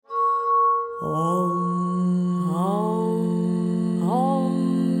Oh,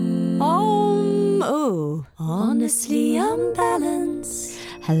 honestly unbalanced.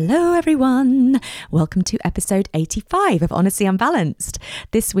 Hello everyone, welcome to episode 85 of Honestly Unbalanced.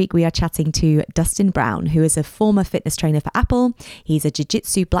 This week we are chatting to Dustin Brown, who is a former fitness trainer for Apple. He's a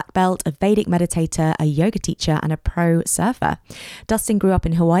jiu-jitsu black belt, a Vedic meditator, a yoga teacher and a pro surfer. Dustin grew up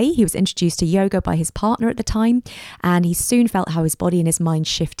in Hawaii. He was introduced to yoga by his partner at the time, and he soon felt how his body and his mind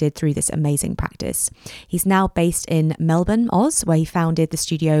shifted through this amazing practice. He's now based in Melbourne, Oz, where he founded the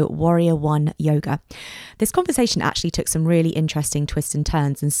studio Warrior One Yoga. This conversation actually took some really interesting twists and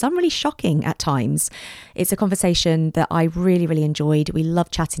turns, and some really shocking at times. It's a conversation that I really enjoyed. We love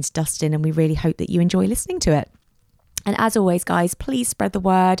chatting to Dustin, and we really hope that you enjoy listening to it. And as always, guys, please spread the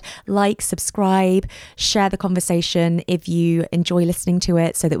word, like, subscribe, share the conversation if you enjoy listening to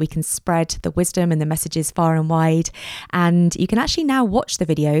it, so that we can spread the wisdom and the messages far and wide. And you can actually now watch the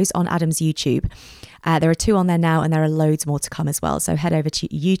videos on Adam's YouTube. There are 2 on there now, and there are loads more to come as well. So head over to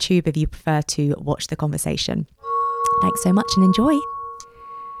YouTube if you prefer to watch the conversation. Thanks so much and enjoy.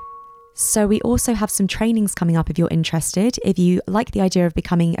 So we also have some trainings coming up if you're interested. If you like the idea of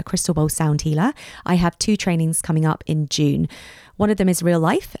becoming a crystal bowl sound healer, I have 2 trainings coming up in June. One of them is real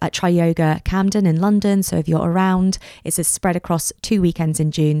life at Tri Yoga Camden in London. So if you're around, it's a spread across 2 weekends in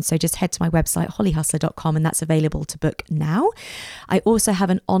June. So just head to my website, hollyhustler.com, and that's available to book now. I also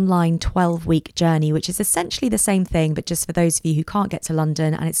have an online 12-week journey, which is essentially the same thing, but just for those of you who can't get to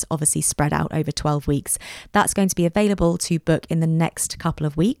London, and it's obviously spread out over 12 weeks. That's going to be available to book in the next couple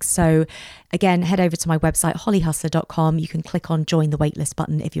of weeks. So again, head over to my website, hollyhustler.com. You can click on join the waitlist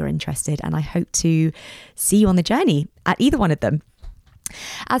button if you're interested. And I hope to see you on the journey at either one of them.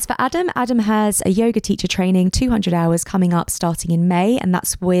 As for Adam has a yoga teacher training, 200 hours coming up starting in May, and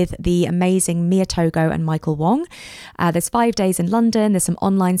that's with the amazing Mia Togo and Michael Wong. There's 5 days in London, there's some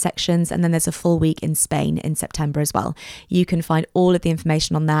online sections, and then there's a full week in Spain in September as well. You can find all of the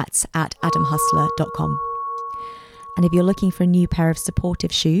information on that at adamhustler.com. And if you're looking for a new pair of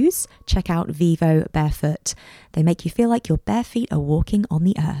supportive shoes, check out Vivo Barefoot. They make you feel like your bare feet are walking on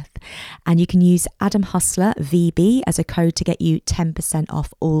the earth. And you can use Adam Hustler VB as a code to get you 10%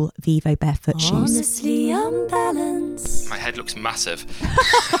 off all Vivo Barefoot shoes. Honestly unbalanced. My head looks massive.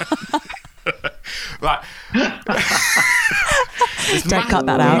 Right. Don't cut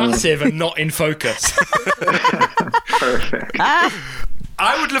that out. Massive and not in focus. Perfect.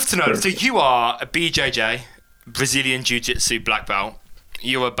 I would love to know. So you are a BJJ, Brazilian Jiu-Jitsu black belt.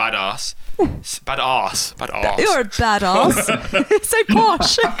 You're a badass. Badass. You're a badass. So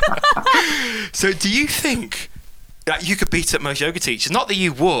posh. So do you think that you could beat up most yoga teachers? Not that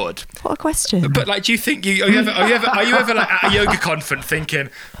you would. What a question. But like, do you think are you ever like at a yoga conference thinking,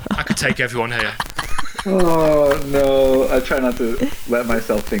 I could take everyone here? Oh no, I try not to let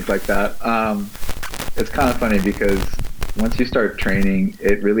myself think like that. It's kind of funny because once you start training,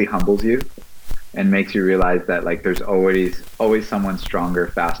 it really humbles you and makes you realize that like there's always someone stronger,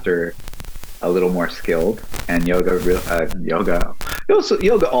 faster, a little more skilled. And yoga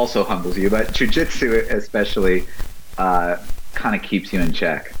also humbles you, but jiu-jitsu especially kind of keeps you in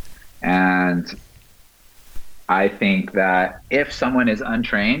check. And I think that if someone is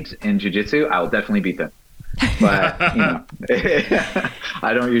untrained in jiu-jitsu, I will definitely beat them. But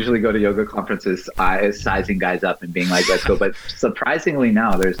I don't usually go to yoga conferences sizing guys up and being like, let's go. But surprisingly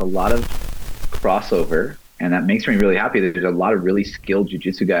now, there's a lot of crossover, and that makes me really happy that there's a lot of really skilled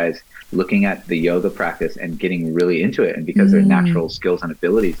jiu-jitsu guys looking at the yoga practice and getting really into it. And because their natural skills and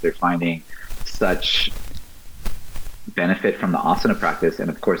abilities, they're finding such benefit from the asana practice, and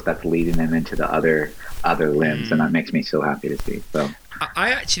of course that's leading them into the other limbs, and that makes me so happy to see. So I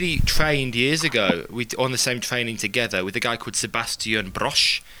actually trained years ago on the same training together with a guy called Sebastian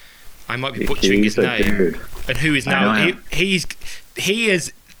Brosch. I might be butchering his name. Dude. And who is now he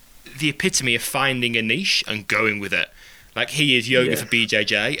is the epitome of finding a niche and going with it. Like, he is yoga for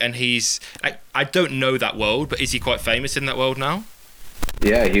BJJ, and he's I don't know that world, but is he quite famous in that world now?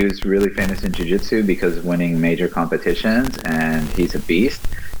 Yeah, he was really famous in jiu-jitsu because of winning major competitions, and he's a beast,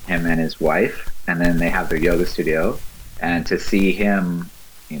 him and his wife, and then they have their yoga studio. And to see him,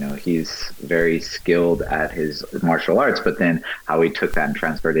 he's very skilled at his martial arts, but then how he took that and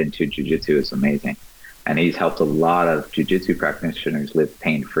transferred into jiu-jitsu is amazing. And he's helped a lot of jiu-jitsu practitioners live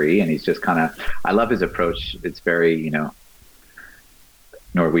pain-free. And he's just I love his approach. It's very,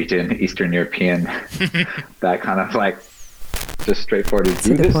 Norwegian, Eastern European, that kind of like just straightforward.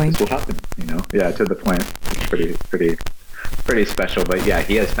 This will happen, Yeah, to the point. It's pretty special. But yeah,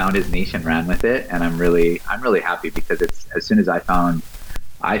 he has found his niche and ran with it. And I'm really happy because it's as soon as I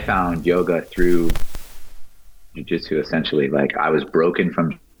found yoga through jiu-jitsu, essentially. Like, I was broken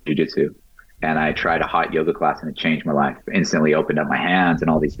from jiu-jitsu. and I tried a hot yoga class and it changed my life. Instantly opened up my hands and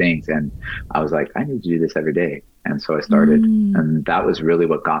all these things. And I was like, I need to do this every day. And so I started, and that was really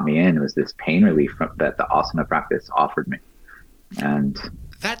what got me in. It was this pain relief that the asana practice offered me. And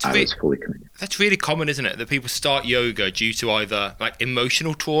I was fully committed. That's really common, isn't it? That people start yoga due to either like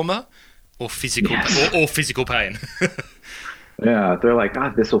emotional trauma or physical or physical pain. Yeah, they're like,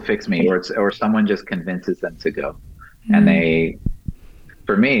 this will fix me, or someone just convinces them to go. And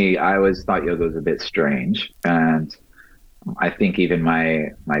for me, I always thought yoga was a bit strange, and I think even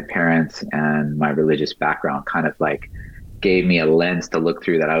my parents and my religious background kind of like gave me a lens to look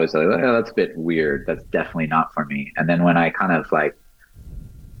through that I was like, oh, that's a bit weird. That's definitely not for me. And then when I kind of like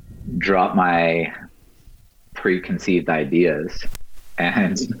dropped my preconceived ideas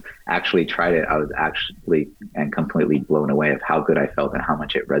and actually tried it, I was actually and completely blown away of how good I felt and how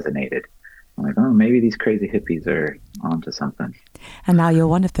much it resonated. I'm like, oh, maybe these crazy hippies are onto something. And now you're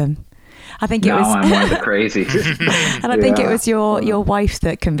one of them. I think I'm one of the crazies. And I think it was your wife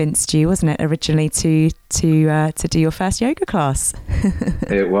that convinced you, wasn't it, originally to do your first yoga class?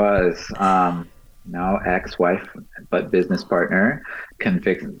 It was. Now ex-wife, but business partner,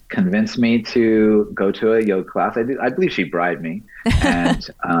 convinced me to go to a yoga class. I believe she bribed me, and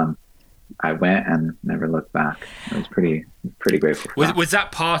I went and never looked back. I was pretty grateful. Was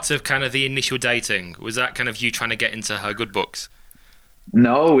that part of kind of the initial dating? Was that kind of you trying to get into her good books?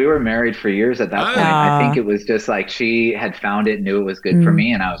 No, we were married for years at that point. I think it was just like she had found it, knew it was good for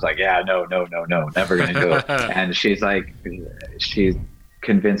me, and I was like, yeah, no, never gonna do it. And she's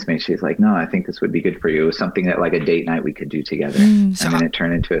convinced me. She's like, no, I think this would be good for you. It was something that like a date night we could do together, and then it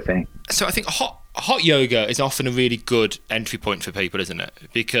turned into a thing. So I think hot yoga is often a really good entry point for people, isn't it?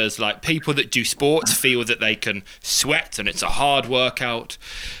 Because like people that do sports feel that they can sweat and it's a hard workout.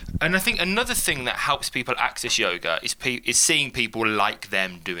 And I think another thing that helps people access yoga is seeing people like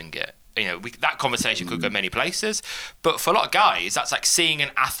them doing it. You know, that conversation could go many places, but for a lot of guys, that's like seeing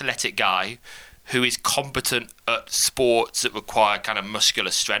an athletic guy who is competent at sports that require kind of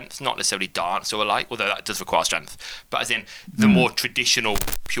muscular strength, not necessarily dance or alike, although that does require strength, but as in the more traditional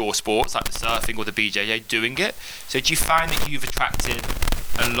pure sports like the surfing or the BJJ doing it. So do you find that you've attracted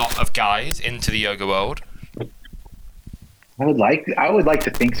a lot of guys into the yoga world? I would like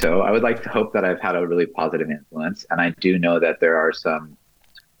to think so. I would like to hope that I've had a really positive influence, and I do know that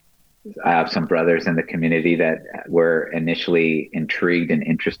I have some brothers in the community that were initially intrigued and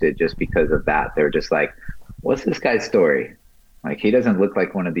interested just because of that. They're just like, what's this guy's story? Like, he doesn't look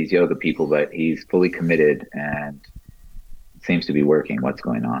like one of these yoga people, but he's fully committed and seems to be working. What's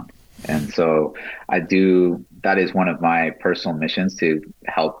going on? And so that is one of my personal missions, to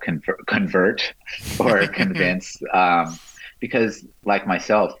help convert or convince, because like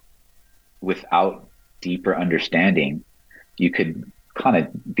myself, without deeper understanding, you could kind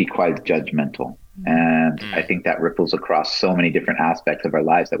of be quite judgmental. And I think that ripples across so many different aspects of our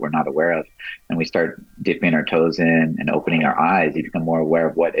lives that we're not aware of. And we start dipping our toes in and opening our eyes, you become more aware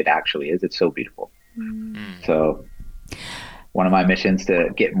of what it actually is. It's so beautiful. So one of my missions to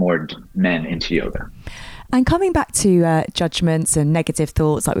get more men into yoga. And coming back to judgments and negative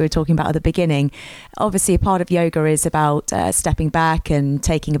thoughts, like we were talking about at the beginning, obviously a part of yoga is about stepping back and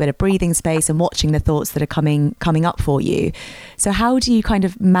taking a bit of breathing space and watching the thoughts that are coming up for you. So how do you kind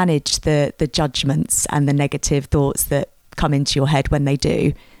of manage the judgments and the negative thoughts that come into your head when they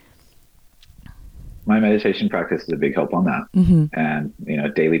do? My meditation practice is a big help on that. And,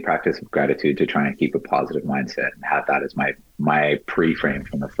 daily practice of gratitude to try and keep a positive mindset and have that as my pre-frame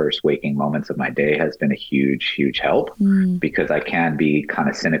from the first waking moments of my day has been a huge, huge help, because I can be kind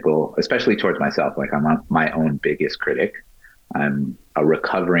of cynical, especially towards myself. Like, I'm my own biggest critic. I'm a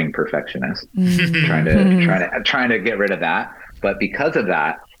recovering perfectionist, trying to get rid of that. But because of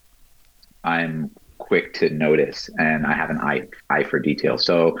that, I'm quick to notice, and I have an eye for detail.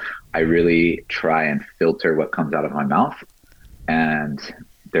 So I really try and filter what comes out of my mouth. And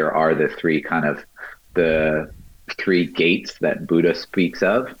there are the three gates that Buddha speaks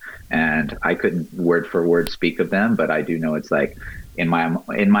of, and I couldn't word for word speak of them, but I do know it's like in my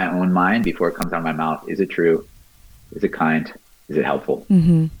own mind, before it comes out of my mouth, is it true? Is it kind? Is it helpful?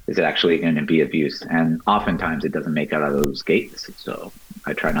 Is it actually going to be abuse? And oftentimes it doesn't make it out of those gates. So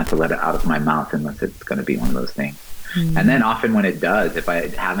I try not to let it out of my mouth unless it's going to be one of those things. And then often when it does, if I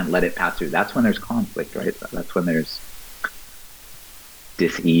haven't let it pass through, that's when there's conflict, right? That's when there's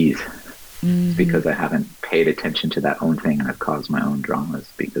dis-ease, because I haven't paid attention to that own thing, and I've caused my own dramas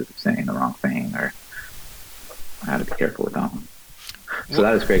because of saying the wrong thing, or I had to be careful with that one. So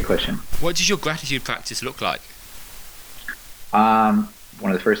that was a great question. What does your gratitude practice look like? One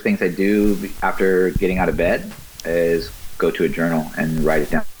of the first things I do after getting out of bed is go to a journal and write it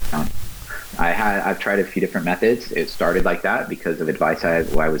down. I've tried a few different methods. It started like that because of advice I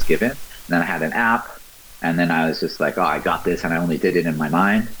was given. And then I had an app, and then I was just like, oh, I got this, and I only did it in my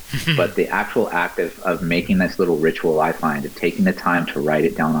mind. But the actual act of making this little ritual, I find, of taking the time to write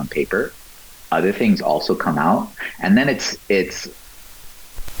it down on paper, other things also come out, and then it's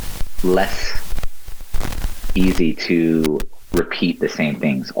less easy to repeat the same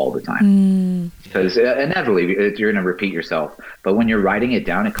things all the time, because inevitably you're going to repeat yourself. But when you're writing it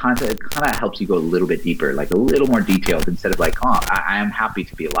down, it kind of helps you go a little bit deeper, like a little more detailed, instead of like, oh, I am happy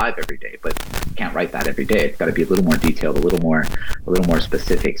to be alive every day, but you can't write that every day. It's got to be a little more detailed, a little more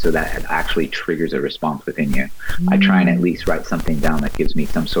specific, so that it actually triggers a response within you. I try and at least write something down that gives me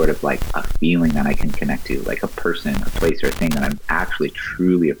some sort of like a feeling that I can connect to, like a person, a place, or a thing that I'm actually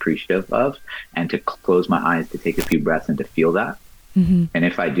truly appreciative of, and to close my eyes, to take a few breaths and to feel that. And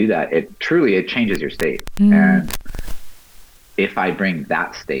if I do that, it changes your state. And if I bring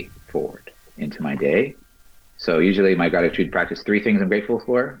that state forward into my day, so usually my gratitude practice, 3 things I'm grateful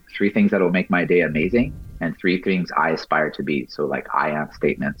for, 3 things that will make my day amazing, and 3 things I aspire to be. So like I am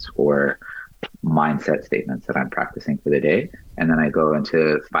statements or mindset statements that I'm practicing for the day. And then I go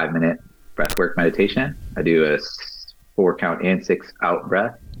into 5-minute breathwork meditation. I do a 4 count in, 6 out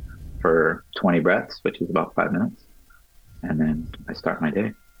breath for 20 breaths, which is about 5 minutes. And then I start my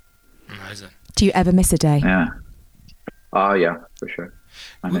day. Amazing. Do you ever miss a day? Yeah. Oh, yeah, for sure.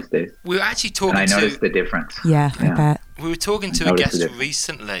 I miss days. We were actually talking and I noticed the difference. Yeah, I bet. We were talking to a guest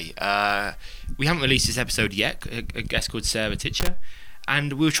recently. We haven't released this episode yet, a guest called Sarah Titcher.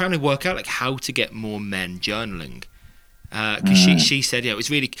 And we were trying to work out like how to get more men journaling. Because she said, it was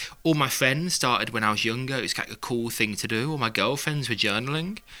really, all my friends started when I was younger. It was like a cool thing to do. All my girlfriends were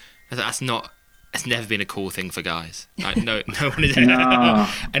journaling. I thought, it's never been a cool thing for guys. Like, no one is. No.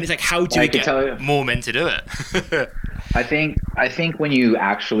 And it's like, how do we get more men to do it? I think when you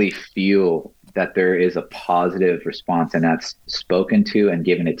actually feel that there is a positive response and that's spoken to and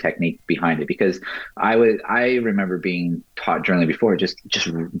given a technique behind it, because I remember being taught journaling before, just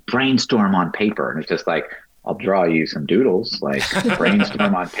brainstorm on paper, and it's just like, I'll draw you some doodles, like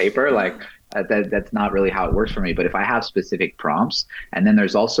brainstorm on paper, like that's not really how it works for me. But if I have specific prompts, and then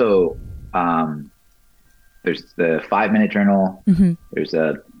there's also there's the 5-minute journal, there's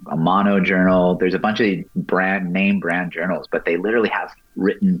a mono journal, there's a bunch of brand journals, but they literally have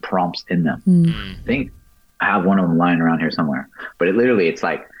written prompts in them. I think I have one of them lying around here somewhere, but it's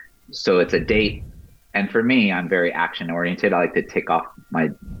like, so it's a date. And for me, I'm very action oriented. I like to tick off my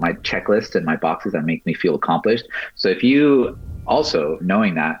checklist and my boxes that make me feel accomplished. So if you also,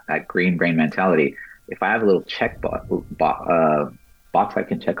 knowing that green brain mentality, if I have a little check box I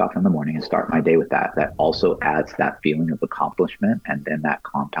can check off in the morning and start my day with that also adds that feeling of accomplishment, and then that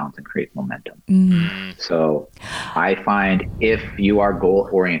compounds and creates momentum. So I find if you are goal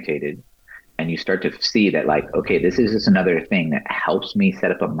orientated and you start to see that, like, okay, this is just another thing that helps me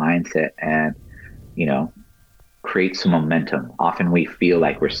set up a mindset and, create some momentum. Often we feel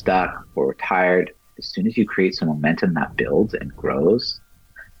like we're stuck or we're tired. As soon as you create some momentum, that builds and grows.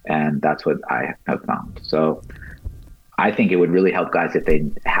 And that's what I have found. So I think it would really help guys if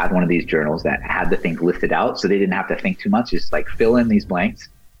they had one of these journals that had the things listed out, so they didn't have to think too much. Just like fill in these blanks.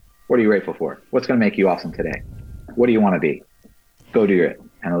 What are you grateful for? What's going to make you awesome today? What do you want to be? Go do it.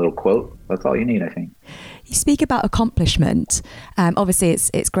 And a little quote. That's all you need, I think. You speak about accomplishment. Obviously,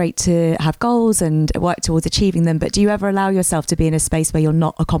 it's great to have goals and work towards achieving them, but do you ever allow yourself to be in a space where you're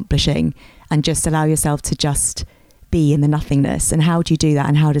not accomplishing and just allow yourself to just be in the nothingness? And how do you do that,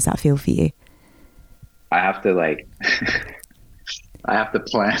 and how does that feel for you? I have to I have to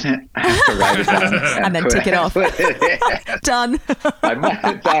plan it. I have to write it down. And then tick it off. Done.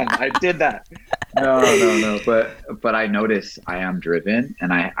 Done. I did that. No. But I notice I am driven,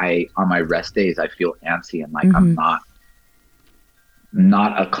 and I on my rest days, I feel antsy and like I'm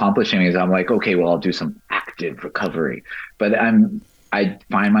not accomplishing because I'm like, okay, well, I'll do some active recovery. But I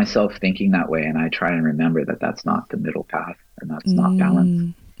find myself thinking that way, and I try and remember that that's not the middle path, and that's not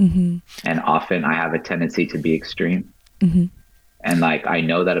balance. And often I have a tendency to be extreme. And like, I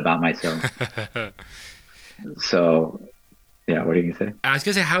know that about myself. So yeah, what are you gonna say? I was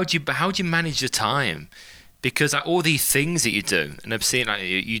gonna say, how do you manage your time? Because like, all these things that you do, and I've seen like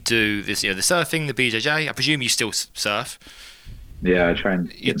you do this, the surfing, the BJJ. I presume you still surf. Yeah, I try and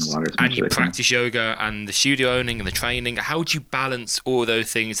get in the water. And you practice yoga and the studio owning and the training. How do you balance all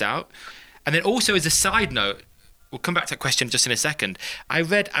those things out? And then also, as a side note, we'll come back to that question just in a second. I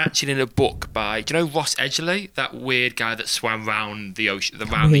read actually in a book by, do you know Ross Edgley, that weird guy that swam around the ocean,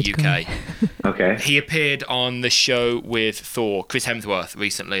 around the UK? Okay. He appeared on the show with Thor, Chris Hemsworth,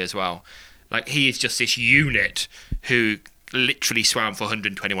 recently as well. Like, he is just this unit who literally swam for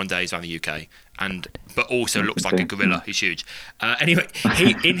 121 days around the UK, but also looks like a gorilla. He's huge. Anyway,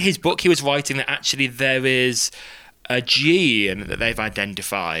 in his book, he was writing that actually there is a gene that they've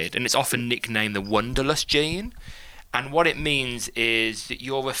identified, and it's often nicknamed the Wanderlust gene. And what it means is that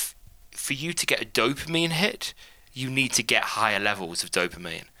for you to get a dopamine hit, you need to get higher levels of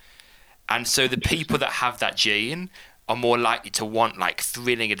dopamine. And so the people that have that gene are more likely to want like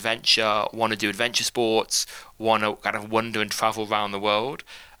thrilling adventure, want to do adventure sports, want to kind of wander and travel around the world.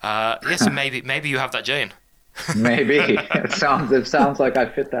 So maybe you have that gene. Maybe it sounds like I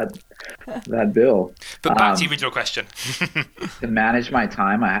fit that bill. But back to the original question. To manage my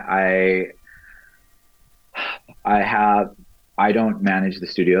time, I don't manage the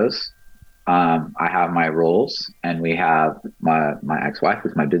studios. I have my roles, and we have my ex-wife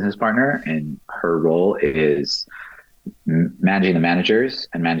who's my business partner, and her role is managing the managers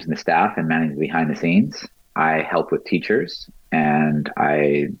and managing the staff and managing behind the scenes. I help with teachers, and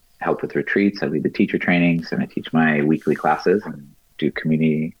I help with retreats. I lead the teacher trainings, and I teach my weekly classes and do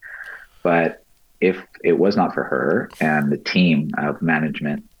community. But if it was not for her and the team of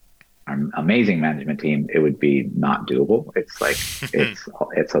management, amazing management team, it would be not doable. It's like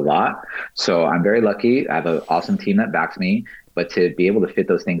it's a lot. So I'm very lucky. I have an awesome team that backs me, but to be able to fit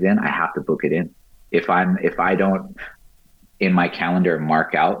those things in, I have to book it in. If I don't in my calendar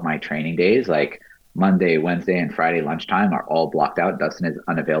mark out my training days, like Monday, Wednesday, and Friday lunchtime are all blocked out, Dustin is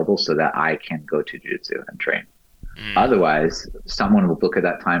unavailable so that I can go to jiu-jitsu and train. Otherwise, someone will book at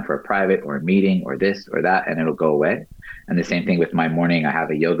that time for a private or a meeting or this or that, and it'll go away. And the same thing with my morning. I have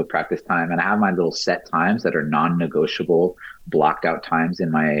a yoga practice time, and I have my little set times that are non-negotiable, blocked out times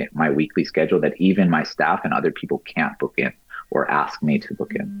in my weekly schedule that even my staff and other people can't book in or ask me to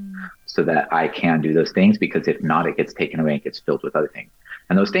book in, so that I can do those things, because if not, it gets taken away and gets filled with other things.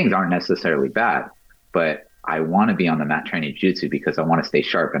 And those things aren't necessarily bad, but I want to be on the mat training jiu-jitsu because I want to stay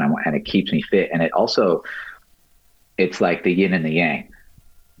sharp, and it keeps me fit. And it also, it's like the yin and the yang.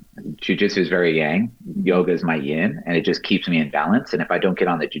 Jiu-jitsu is very yang, yoga is my yin, and it just keeps me in balance. And if I don't get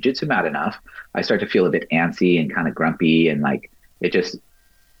on the jiu-jitsu mat enough, I start to feel a bit antsy and kind of grumpy, and like it's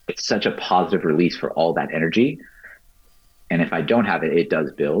such a positive release for all that energy. And if I don't have it, it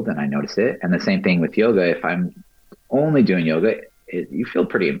does build, and I notice it. And the same thing with yoga. If I'm only doing yoga, you feel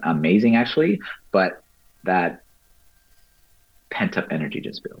pretty amazing actually, but that pent up energy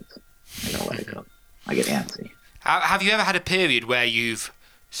just builds. I gotta let it go. I get antsy. Have you ever had a period where you've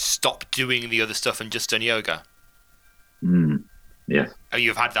stopped doing the other stuff and just done yoga? Yes. Oh,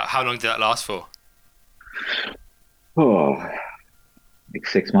 you've had that. How long did that last for? Like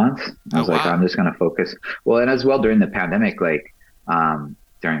 6 months. I was like, I'm just going to focus. Well, and as well during the pandemic, like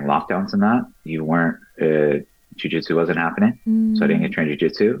during lockdowns and that, you weren't, jiu-jitsu wasn't happening. So I didn't get trained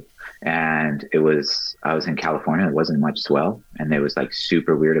jiu-jitsu. And I was in California. There wasn't much swell. And it was like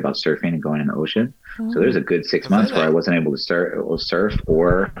super weird about surfing and going in the ocean. So there's a good 6 months where I wasn't able to surf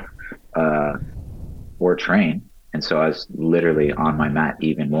or train. And so I was literally on my mat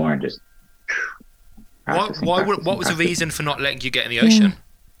even more and just What was the reason for not letting you get in the ocean?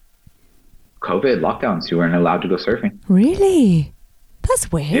 COVID lockdowns. You weren't allowed to go surfing. Really?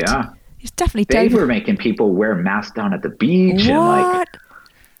 That's weird. Yeah. It's definitely They were making people wear masks down at the beach. What? And like,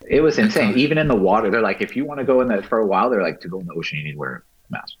 it was insane. Even in the water, they're like, if you want to go in there for a while, they're like, to go in the ocean, you need to wear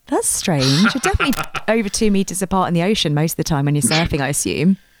a mask. That's strange. You're definitely over 2 meters apart in the ocean most of the time when you're surfing, I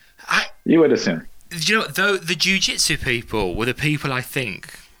assume. You would assume. You know, though, the jiu-jitsu people were the people I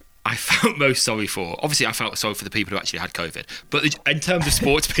think I felt most sorry for. Obviously, I felt sorry for the people who actually had COVID. But in terms of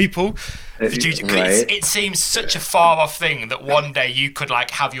sports people, it seems such a far-off thing that one day you could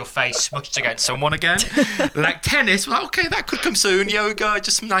like have your face smushed against someone again. Like tennis, well, okay, that could come soon. Yoga,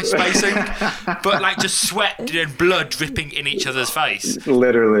 just some nice spacing. But like just sweat and blood dripping in each other's face.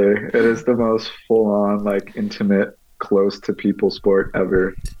 Literally, it is the most full-on, like intimate, close to people sport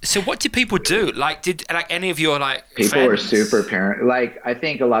ever. So what did people do? Like, did any of your people friends? were super parent? Like, I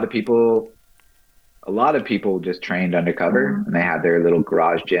think a lot of people just trained undercover, and they had their little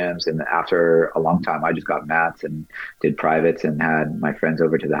garage gyms. And after a long time, I just got mats and did privates and had my friends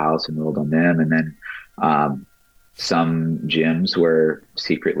over to the house and rolled on them. And then some gyms were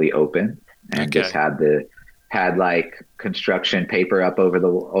secretly open and just had like construction paper up over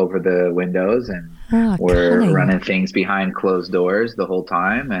the windows, and were running things behind closed doors the whole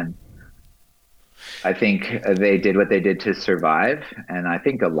time. And I think they did what they did to survive. And I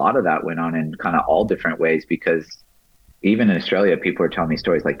think a lot of that went on in kind of all different ways, because even in Australia, people are telling me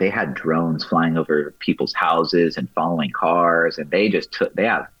stories like they had drones flying over people's houses and following cars, and they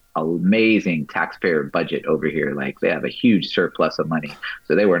have amazing taxpayer budget over here. Like they have a huge surplus of money.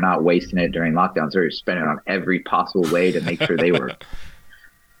 So they were not wasting it during lockdowns. They were spending it on every possible way to make sure they were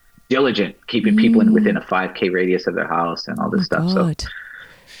diligent, keeping people within a 5K radius of their house and all this stuff. God. So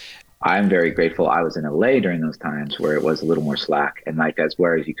I'm very grateful I was in LA during those times where it was a little more slack. And like, as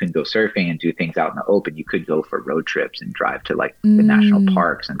whereas you couldn't go surfing and do things out in the open, you could go for road trips and drive to like the national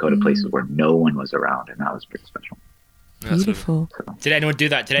parks and go to places where no one was around. And that was pretty special. Beautiful. Did anyone do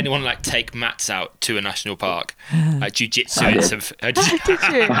that? Did anyone like take mats out to a national park, like jiu-jitsu and stuff? Did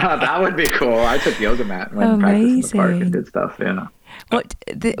you? That would be cool. I took yoga mat and went and practiced in the park and did stuff. Yeah.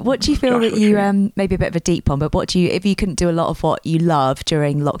 What do you feel that you maybe a bit of a deep one, but what do you, if you couldn't do a lot of what you love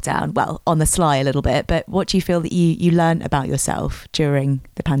during lockdown, well, on the sly a little bit, but what do you feel that you learned about yourself during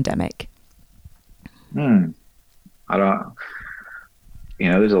the pandemic? I don't,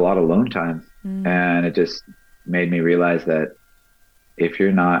 there's a lot of alone time, and it just made me realize that if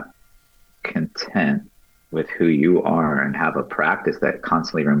you're not content with who you are and have a practice that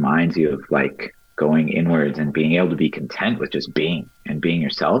constantly reminds you of like going inwards and being able to be content with just being and being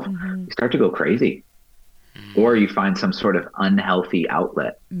yourself, you start to go crazy, or you find some sort of unhealthy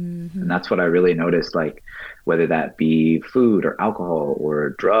outlet. And that's what I really noticed, like whether that be food or alcohol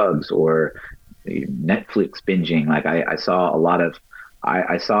or drugs or Netflix binging. Like I saw a lot of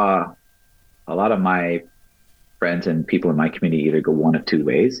my friends and people in my community either go one of two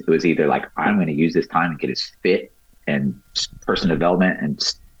ways. It was either like, I'm going to use this time and get as fit and personal development and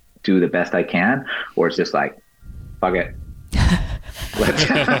do the best I can, or it's just like, fuck it.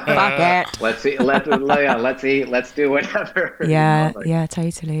 Let's see. Let's do whatever. Yeah, yeah,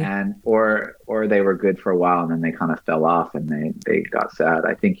 totally. And or they were good for a while and then they kind of fell off and they got sad.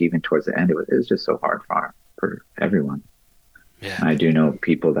 I think even towards the end, it was just so hard for everyone. Yeah. I do know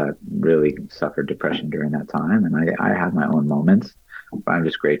people that really suffered depression during that time, and I had my own moments. But I'm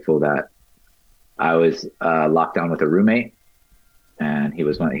just grateful that I was locked down with a roommate, and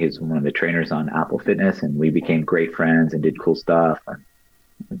he's one of the trainers on Apple Fitness, and we became great friends and did cool stuff,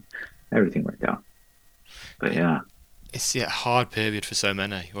 and everything worked out. But yeah. It's a hard period for so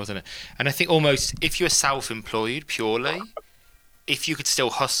many, wasn't it? And I think almost if you're self-employed purely, if you could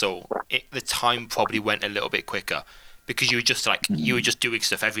still hustle, the time probably went a little bit quicker. Because you were just doing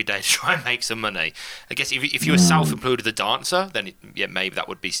stuff every day to try and make some money. I guess if you were self-employed as a dancer, then maybe that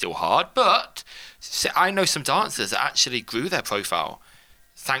would be still hard. But I know some dancers that actually grew their profile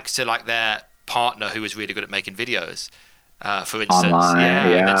thanks to like their partner who was really good at making videos. For instance,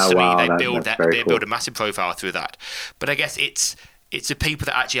 and then suddenly they build a massive profile through that. But I guess it's the people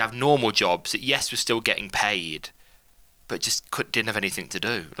that actually have normal jobs that were still getting paid, but just didn't have anything to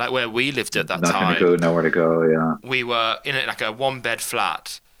do. Like where we lived at that time. Nowhere to go, yeah. We were in like a one-bed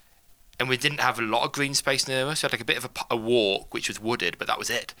flat, and we didn't have a lot of green space near us. We had like a bit of a walk, which was wooded, but that was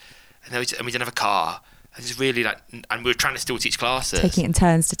it. And we didn't have a car. It was really like, and we were trying to still teach classes. Taking it in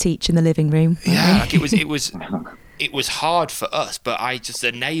turns to teach in the living room. Yeah, like it was hard for us, but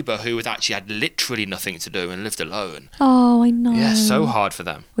a neighbour who actually had literally nothing to do and lived alone. Oh, I know. Yeah, so hard for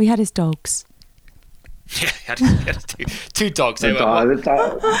them. We had his dogs. Yeah, he had two dogs. And dogs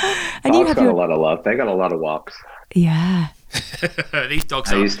got a lot of love. They got a lot of walks. Yeah. These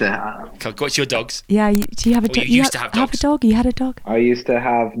dogs. What's your dogs? Yeah. Do you have a dog? You used to have dogs. Have a dog? You had a dog? I used to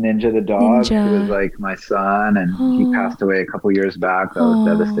have Ninja the dog. He was like my son, and he passed away a couple years back. That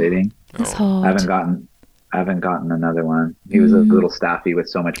was devastating. That's hard. I haven't gotten another one. He was a little staffy with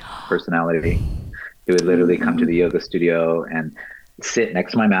so much personality. He would literally come to the yoga studio and sit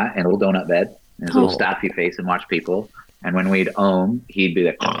next to my mat in a little donut bed. His little staffy face and watch people. And when we'd he'd be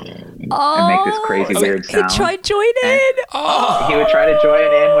like, and make this crazy weird sound. He'd try to join in. He would try to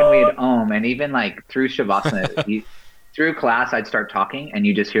join in when we'd and even like through Shavasana, through class, I'd start talking and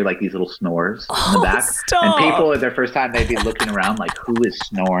you just hear like these little snores in the back. Stop. And people at their first time, they'd be looking around like, who is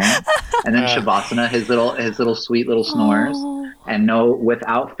snoring? And then Shavasana, his little sweet little snores. And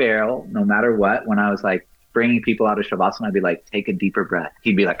without fail, no matter what, when I was like, bringing people out of Shavasana, I'd be like, take a deeper breath.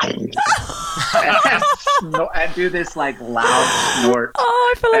 He'd be like, and do this like loud snort.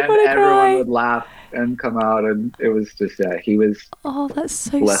 I feel like and everyone would laugh and come out, and it was just he was. Oh, that's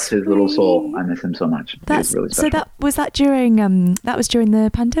so bless sweet. His little soul. I miss him so much. That's really special. So that during during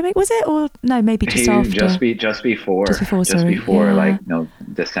the pandemic, was it, or no? Maybe just after. Just before. Yeah.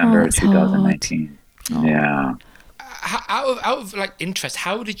 December 2019. Yeah. Out of like interest,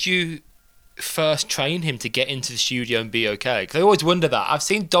 how did you first train him to get into the studio and be okay? Because I always wonder that. I've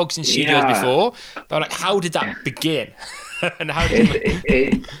seen dogs in studios before, but like, how did that begin? And how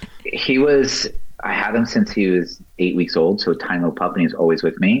did I had him since he was 8 weeks old, so a tiny little pup, and he was always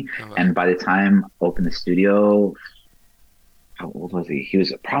with me. And by the time I opened the studio how old was he? He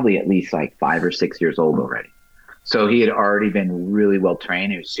was probably at least like 5 or 6 years old already. So he had already been really well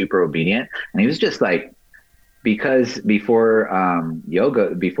trained. He was super obedient. And he was just like, because before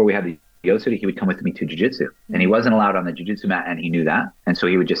yoga, before we had the yoga studio, he would come with me to jiu-jitsu. And he wasn't allowed on the jiu-jitsu mat, and he knew that. And so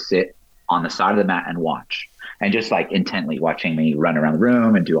he would just sit on the side of the mat and watch. And just like intently watching me run around the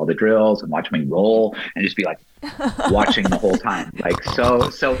room and do all the drills and watch me roll and just be like watching the whole time, like so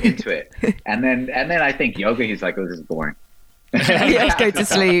into it. And then I think yoga, he's like, oh, this is boring. Let's go to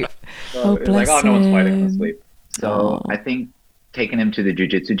sleep. So it's like, oh, no one's fighting, I'm gonna sleep. So I think taking him to the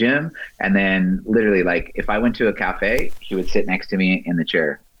jiu-jitsu gym, and then literally like if I went to a cafe, he would sit next to me in the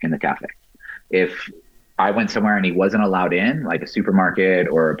chair in the cafe. If I went somewhere and he wasn't allowed in, like a supermarket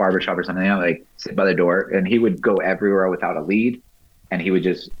or a barbershop or something, like sit by the door, and he would go everywhere without a lead. And he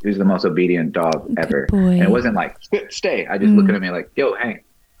was the most obedient dog ever. And it wasn't like, stay. I just look at him and like, yo, hang.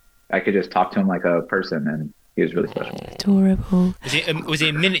 I could just talk to him like a person, and he was really special. Adorable. Was he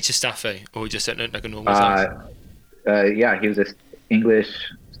a miniature Staffy or just like a normal size? Yeah, he was an English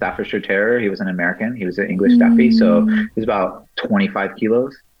Staffordshire Terrier. He was an American. He was an English Staffy. So he was about 25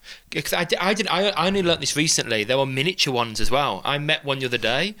 kilos. Because I only learnt this recently. There were miniature ones as well. I met one the other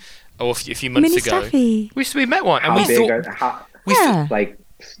day, or a few months ago. Staffy. We met one, and How we big thought yeah. like,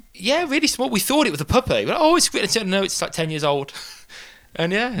 yeah, really small. We thought it was a puppy, but no, it's like 10 years old.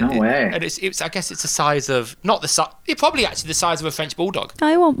 And yeah, no way. And it's I guess it's the size of probably actually the size of a French bulldog.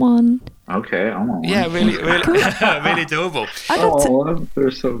 I want one. Okay, I want one. Yeah, really, really adorable.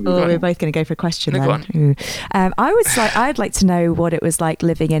 They're so good. Oh, we're both going to go for a question Go then. I'd like to know what it was like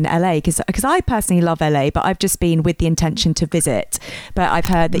living in LA, because I personally love LA, but I've just been with the intention to visit. But I've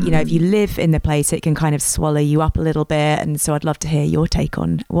heard that if you live in the place, it can kind of swallow you up a little bit, and so I'd love to hear your take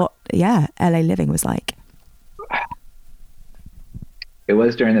on what LA living was like. It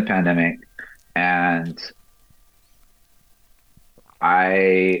was during the pandemic, and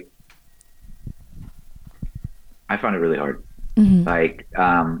I found it really hard. Mm-hmm. Like,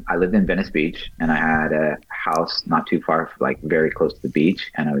 I lived in Venice Beach, and I had a house not too far, like very close to the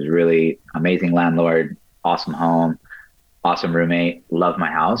beach. And I was really amazing landlord, awesome home, awesome roommate, loved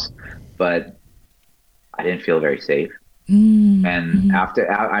my house, but I didn't feel very safe. Mm-hmm. And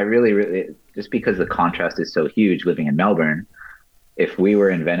after, I really, just because the contrast is so huge living in Melbourne, if we were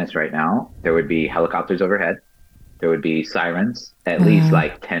in Venice right now, there would be helicopters overhead. There would be sirens at least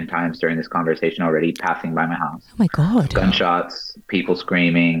like 10 times during this conversation already passing by my house. Oh my God. Gunshots, people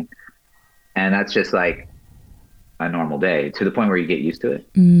screaming. And that's just like a normal day, to the point where you get used to it.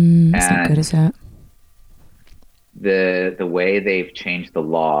 That's not good, is it? The way they've changed the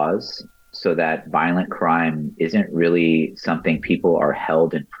laws so that violent crime isn't really something people are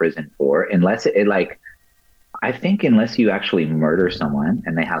held in prison for, unless I think unless you actually murder someone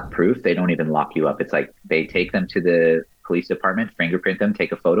and they have proof, they don't even lock you up. It's like they take them to the police department, fingerprint them,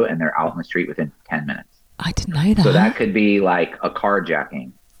 take a photo, and they're out in the street within 10 minutes. I didn't know that. So that could be like a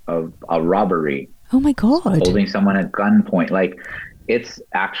carjacking, a robbery. Oh my God. Holding someone at gunpoint. Like, it's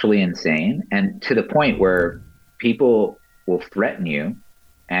actually insane. And to the point where people will threaten you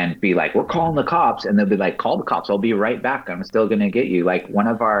and be like, we're calling the cops. And they'll be like, call the cops. I'll be right back. I'm still going to get you. Like, one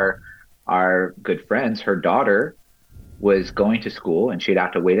of our good friends, her daughter was going to school, and she'd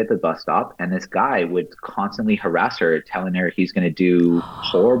have to wait at the bus stop, and this guy would constantly harass her, telling her he's going to do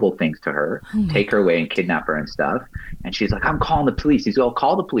horrible things to her, take her away and kidnap her and stuff. And she's like, I'm calling the police. He's like,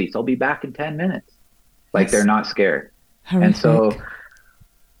 call the police. I'll be back in 10 minutes. Like, they're not scared. Horrific. And so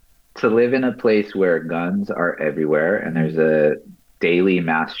to live in a place where guns are everywhere and there's a daily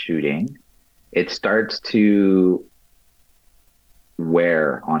mass shooting, it starts to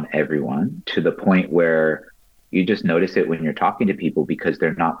wear on everyone, to the point where you just notice it when you're talking to people, because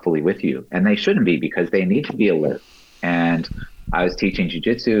they're not fully with you, and they shouldn't be, because they need to be alert. And I was teaching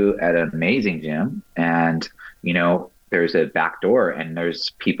jiu-jitsu at an amazing gym, and there's a back door, and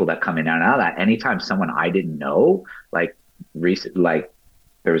there's people that come in and out of that. Anytime someone I didn't know, like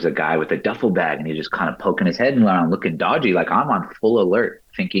there was a guy with a duffel bag, and he's just kind of poking his head around, looking dodgy. Like, I'm on full alert,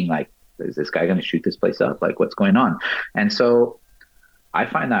 thinking like, is this guy going to shoot this place up? Like, what's going on? And so I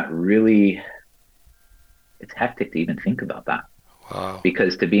find that really, it's hectic to even think about that. Wow.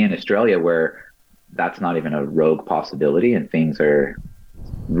 Because to be in Australia, where that's not even a rogue possibility and things are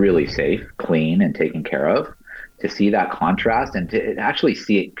really safe, clean, and taken care of, to see that contrast and to actually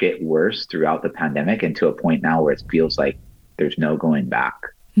see it get worse throughout the pandemic, and to a point now where it feels like there's no going back.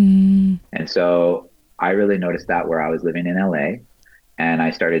 And so I really noticed that where I was living in LA, and I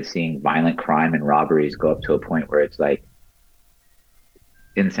started seeing violent crime and robberies go up to a point where it's like,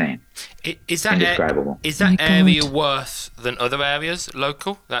 insane. Is that indescribable? Is that area worse than other areas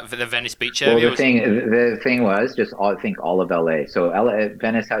local? That the Venice Beach area? Well, the thing was just I think all of LA. So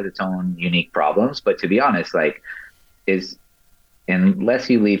Venice has its own unique problems, but to be honest, like unless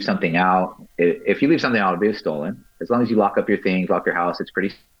you leave something out, if you leave something out, it'll be stolen. As long as you lock up your things, lock your house, it's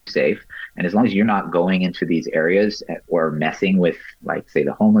pretty safe. And as long as you're not going into these areas or messing with, like, say,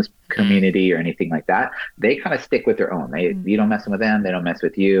 the homeless community or anything like that, they kind of stick with their own. You don't mess with them, they don't mess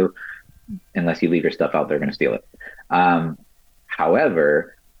with you. Unless you leave your stuff out, they're going to steal it.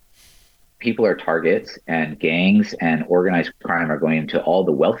 However, people are targets, and gangs and organized crime are going into all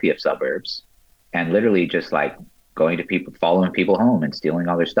the wealthiest suburbs and literally just like going to people, following people home and stealing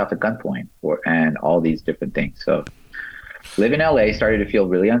all their stuff at gunpoint and all these different things. So living in LA started to feel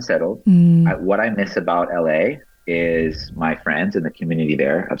really unsettled. What I miss about LA is my friends and the community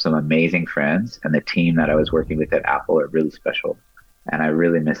there. I have some amazing friends, and the team that I was working with at Apple are really special, and I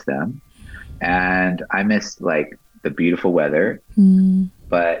really miss them. And I miss like the beautiful weather,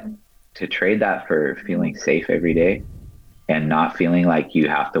 but to trade that for feeling safe every day and not feeling like you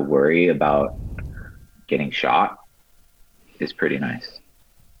have to worry about getting shot is pretty nice.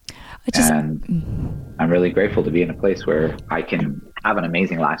 And I'm really grateful to be in a place where I can have an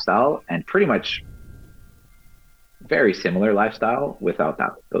amazing lifestyle and pretty much very similar lifestyle without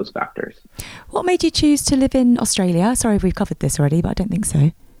those factors. What made you choose to live in Australia? Sorry if we've covered this already, but I don't think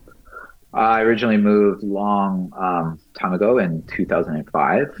so. I originally moved long time ago in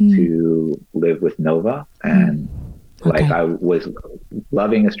 2005 to live with Nova, and I was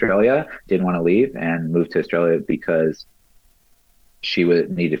loving Australia, didn't want to leave, and moved to Australia because she would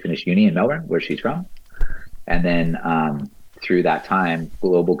need to finish uni in Melbourne, where she's from. And then through that time,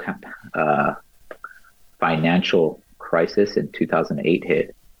 global financial crisis in 2008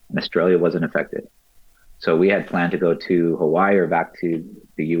 hit, and Australia wasn't affected. So we had planned to go to Hawaii or back to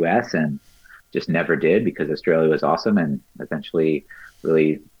the US and just never did, because Australia was awesome, and eventually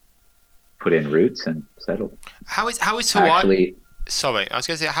really put in roots and settled. How is Hawaii? Actually, sorry, I was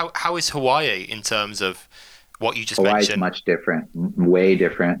going to say, how is Hawaii in terms of what you just Hawaii's mentioned? Much different, way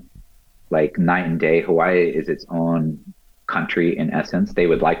different, like night and day. Hawaii is its own country in essence. They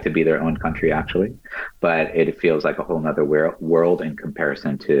would like to be their own country actually, but it feels like a whole nother world in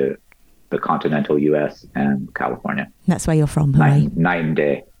comparison to the continental US and California. That's where you're from, Hawaii. Night and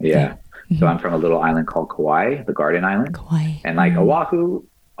day, yeah. So I'm from a little island called Kauai, the Garden Island. Kauai. And like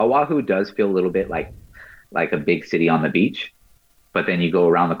Oahu does feel a little bit like a big city on the beach, but then you go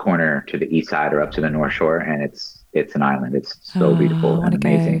around the corner to the east side or up to the North Shore, and it's an island. It's so beautiful and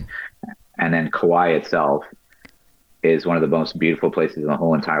amazing. And then Kauai itself is one of the most beautiful places in the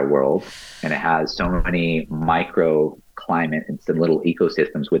whole entire world, and it has so many microclimate and some little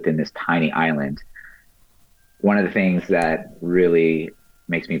ecosystems within this tiny island. One of the things that really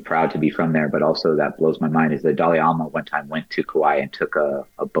makes me proud to be from there, but also that blows my mind, is that Dalai Lama one time went to Kauai and took a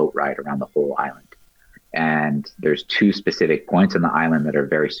boat ride around the whole island. And there's two specific points on the island that are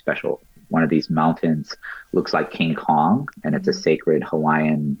very special. One of these mountains looks like King Kong, and it's a sacred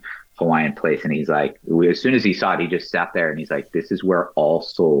Hawaiian place. And he's like, as soon as he saw it, he just sat there and he's like, this is where all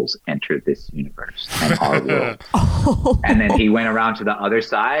souls enter this universe and our world. And then he went around to the other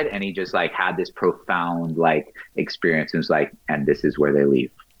side and he just like had this profound like experience, and was like, and this is where they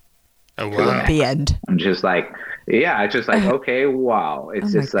leave. Oh wow. The end. I'm just like, yeah, it's just like, okay, wow.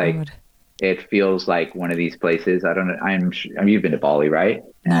 It's just like, it feels like one of these places. I don't know. I mean, you've been to Bali, right?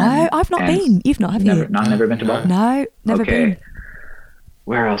 No, I've not been. You've not, have you? Never been to Bali? No, never been.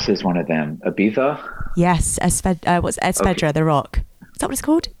 Where else is one of them? Ibiza? Yes, Esvedra, the rock. Is that what it's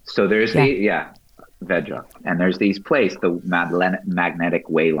called? So there's Vedra. And there's these places, the magnetic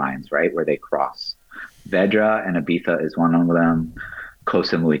way lines, right, where they cross. Vedra and Ibiza is one of them. Koh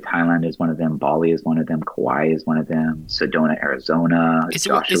Samui, Thailand is one of them. Bali is one of them. Kauai is one of them. Sedona, Arizona.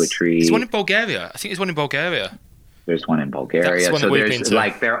 Joshua Tree. There's one in Bulgaria. I think there's one in Bulgaria. There's one in Bulgaria. So there's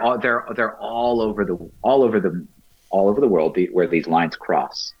like they're all over the world where these lines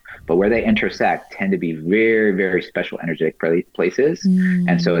cross. But where they intersect tend to be very, very special energetic places.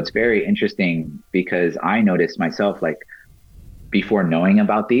 And so it's very interesting because I noticed myself, like, before knowing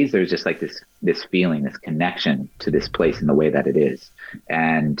about these, there's just like this feeling, this connection to this place in the way that it is.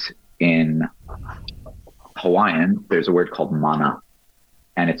 And in Hawaiian, there's a word called mana,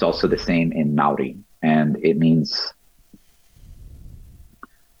 and it's also the same in Maori, and it means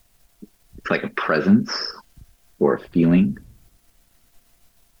it's like a presence or a feeling.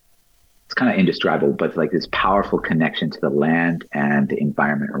 It's kind of indescribable, but it's like this powerful connection to the land and the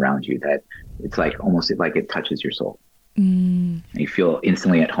environment around you that it's like almost like it touches your soul. And you feel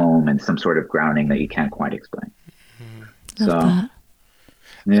instantly at home and some sort of grounding that you can't quite explain. Love that.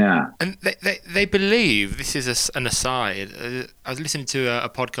 Yeah. And they believe, this is an aside, I was listening to a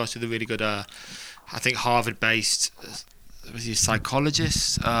podcast with a really good, I think Harvard-based was he a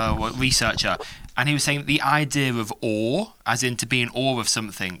psychologist, researcher, and he was saying the idea of awe, as in to be in awe of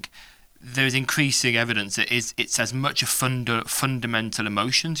something, there is increasing evidence that it's as much a fundamental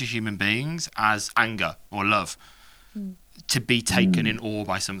emotion to human beings as anger or love. To be taken in awe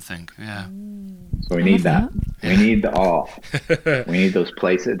by something. Yeah. So we need that. We need the awe. We need those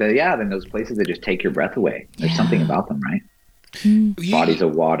places then those places that just take your breath away. There's something about them, right? Bodies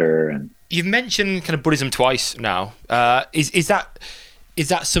of water. And you've mentioned kind of Buddhism twice now. Is that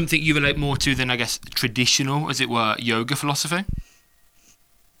something you relate more to than, I guess, traditional, as it were, yoga philosophy?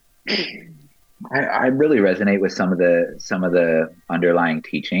 I really resonate with some of the underlying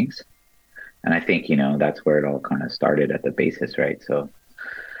teachings. And I think, that's where it all kind of started at the basis, right? So I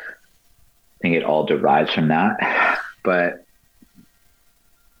think it all derives from that. But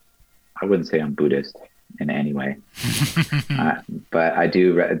I wouldn't say I'm Buddhist in any way. But I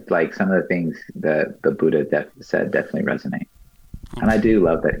do, like some of the things that the Buddha said definitely resonate. And I do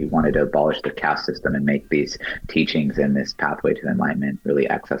love that he wanted to abolish the caste system and make these teachings and this pathway to enlightenment really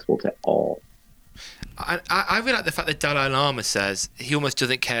accessible to all. I really like the fact that Dalai Lama says he almost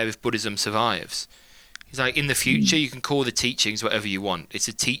doesn't care if Buddhism survives. He's like, in the future, you can call the teachings whatever you want. It's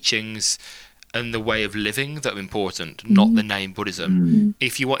the teachings and the way of living that are important, not the name Buddhism.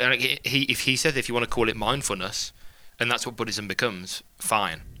 If you want, if he says if you want to call it mindfulness, and that's what Buddhism becomes,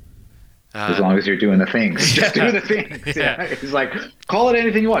 fine. As long as you're doing the things, just do the things. Yeah. It's like, call it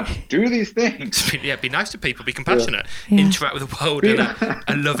anything you want. Do these things. Yeah, be nice to people, be compassionate, interact with the world in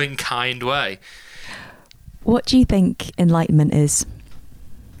a loving, kind way. What do you think enlightenment is?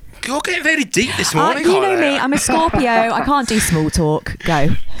 You're getting very deep this morning, you know me, I'm a Scorpio. I can't do small talk. Go.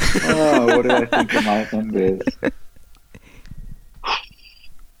 What do I think enlightenment is?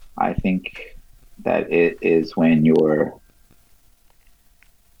 I think that it is when your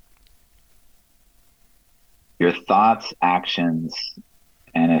thoughts, actions,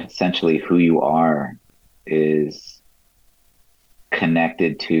 and essentially who you are is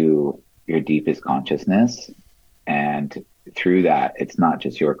connected to your deepest consciousness. And through that, it's not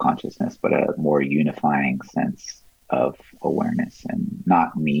just your consciousness, but a more unifying sense of awareness, and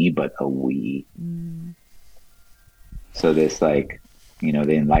not me, but a we. So this, the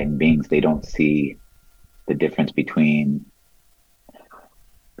enlightened beings, they don't see the difference between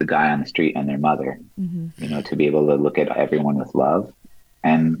the guy on the street and their mother, to be able to look at everyone with love.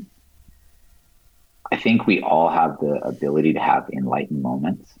 And I think we all have the ability to have enlightened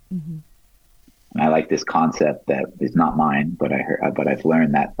moments. And I like this concept that is not mine, but I've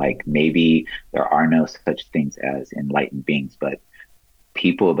learned that maybe there are no such things as enlightened beings, but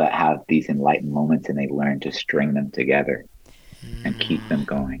people that have these enlightened moments and they learn to string them together and keep them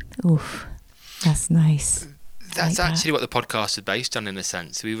going. Oof, that's nice. That's actually what the podcast is based on, in a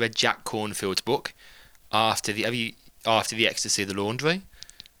sense. We read Jack Cornfield's book after the Ecstasy of the Laundry,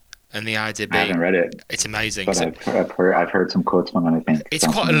 and the idea being, I haven't read it. It's amazing. But I've heard some quotes from it. I think it's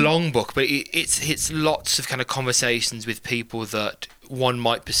quite a long book, but it's lots of kind of conversations with people that one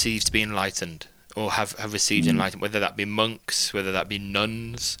might perceive to be enlightened or have received enlightenment, whether that be monks, whether that be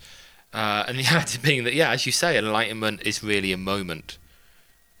nuns, and the idea being that, as you say, enlightenment is really a moment.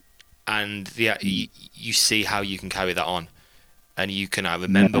 And you see how you can carry that on, and you can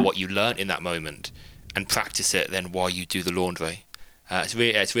remember what you learnt in that moment and practice it then while you do the laundry. It's a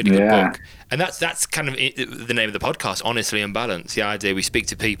really good book, and that's kind of the name of the podcast, Honestly Unbalanced. The idea we speak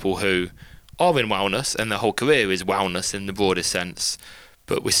to people who are in wellness, and their whole career is wellness in the broadest sense,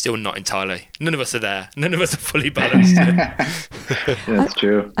 but we're still not entirely. None of us are there. None of us are fully balanced. That's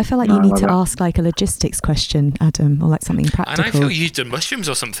true. I feel like you need to ask a logistics question, Adam, or something practical. And I feel you've done mushrooms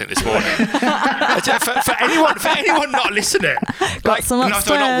or something this morning. for anyone not listening,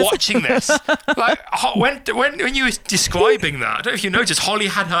 not watching this, when you were describing that, I don't know if you noticed, Holly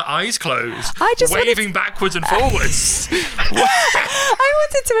had her eyes closed, waving backwards and forwards. I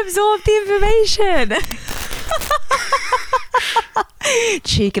wanted to absorb the information.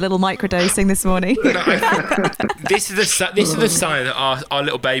 Cheeky little microdosing this morning. This is the sign that our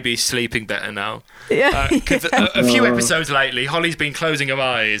little baby is sleeping better now. Yeah. Because a few episodes lately, Holly's been closing her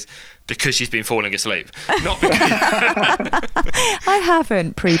eyes because she's been falling asleep. Not because I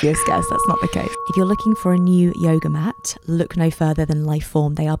haven't. Previous guest, that's not the case. If you're looking for a new yoga mat, look no further than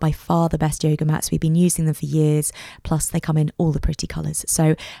Lifeform. They are by far the best yoga mats. We've been using them for years. Plus, they come in all the pretty colours.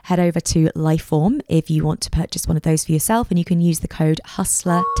 So head over to Lifeform if you want to purchase one of those for yourself, and you can use the code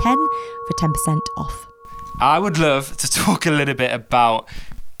HUSTLER10 for 10% off. I would love to talk a little bit about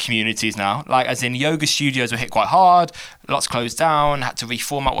communities now. Like, as in, yoga studios were hit quite hard, lots closed down, had to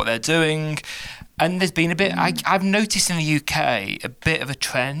reformat what they're doing. And there's been a bit, I've noticed in the UK, a bit of a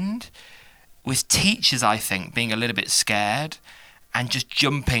trend with teachers, I think, being a little bit scared and just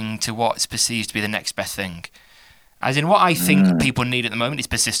jumping to what's perceived to be the next best thing. As in, what I think people need at the moment is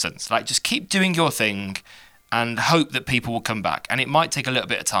persistence. Like, just keep doing your thing and hope that people will come back. And it might take a little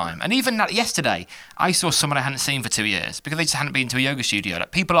bit of time. And even yesterday, I saw someone I hadn't seen for 2 years because they just hadn't been to a yoga studio.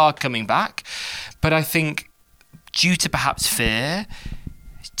 Like, people are coming back. But I think due to perhaps fear,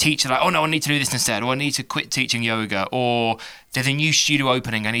 teachers are like, oh no, I need to do this instead, or I need to quit teaching yoga, or there's a new studio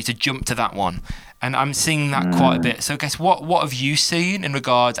opening, I need to jump to that one. And I'm seeing that quite a bit. So I guess what have you seen in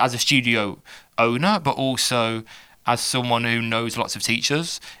regards as a studio owner, but also as someone who knows lots of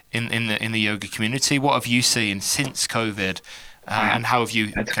teachers in the yoga community? What have you seen since COVID, and how have you?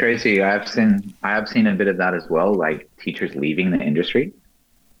 That's crazy. I have seen a bit of that as well. Like, teachers leaving the industry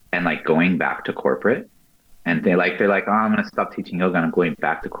and like going back to corporate, and they're like, oh, I'm going to stop teaching yoga and I'm going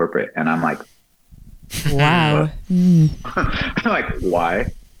back to corporate. And I'm like, wow. I'm like,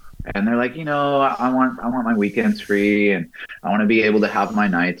 why? And they're like, I want my weekends free, and I want to be able to have my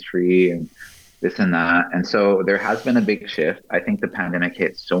nights free, and this and that. And so there has been a big shift. I think the pandemic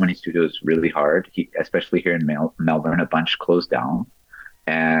hit so many studios really hard, especially here in Melbourne. A bunch closed down,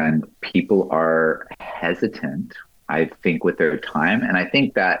 and people are hesitant, I think, with their time. And I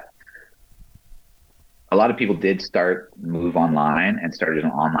think that a lot of people did move online and started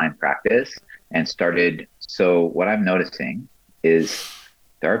an online practice and so what I'm noticing is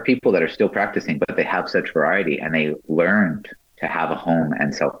there are people that are still practicing, but they have such variety, and they learned to have a home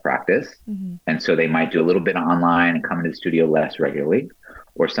and self-practice. And so they might do a little bit online and come into the studio less regularly.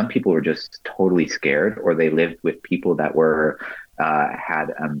 Or some people were just totally scared, or they lived with people that were had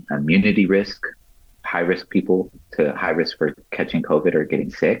immunity risk, high risk people to high risk for catching COVID or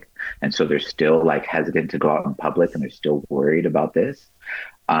getting sick. And so they're still like hesitant to go out in public, and they're still worried about this.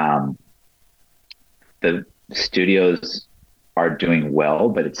 The studios are doing well,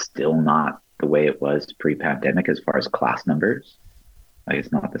 but it's still not the way it was pre-pandemic as far as class numbers. Like,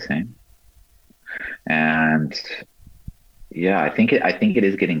 it's not the same. And yeah, I think it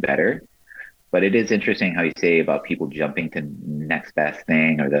is getting better, but it is interesting how you say about people jumping to next best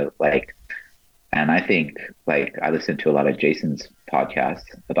thing, or and I think, like, I listen to a lot of Jason's podcasts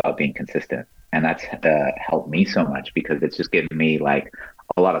about being consistent, and that's helped me so much, because it's just given me like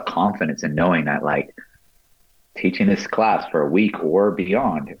a lot of confidence in knowing that, like, teaching this class for a week or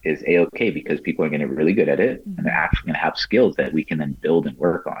beyond is a-okay, because people are going to get really good at it, and they're actually going to have skills that we can then build and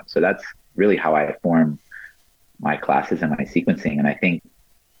work on. So that's really how I form my classes and my sequencing. And I think,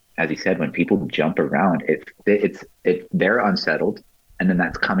 as you said, when people jump around, they're unsettled, and then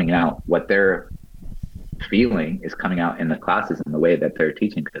that's coming out. What they're feeling is coming out in the classes and the way that they're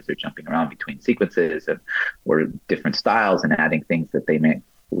teaching, because they're jumping around between sequences or different styles and adding things that they may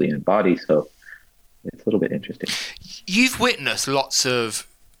fully embody. So it's a little bit interesting. You've witnessed lots of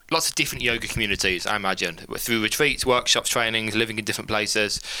different yoga communities, I imagine, through retreats, workshops, trainings, living in different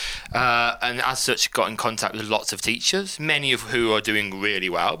places, and as such got in contact with lots of teachers, many of who are doing really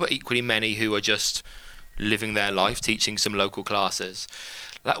well, but equally many who are just living their life, teaching some local classes.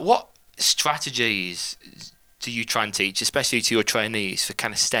 Like, what strategies do you try and teach, especially to your trainees, for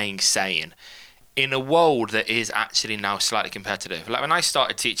kind of staying sane in a world that is actually now slightly competitive? Like, when I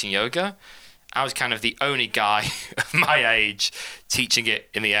started teaching yoga, I was kind of the only guy of my age teaching it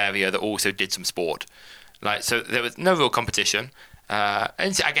in the area that also did some sport. Like, so there was no real competition.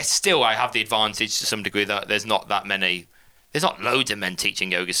 And I guess still I have the advantage to some degree that there's not loads of men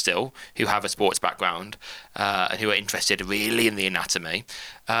teaching yoga still who have a sports background and who are interested really in the anatomy.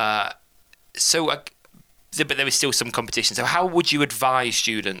 But there is still some competition. So how would you advise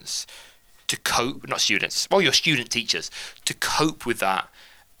students to cope, your student teachers, to cope with that?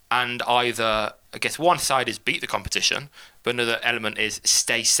 And either, I guess, one side is beat the competition, but another element is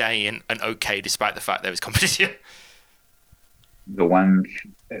stay sane and okay despite the fact there is competition.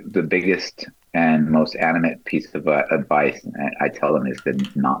 The biggest and most animate piece of advice I tell them is to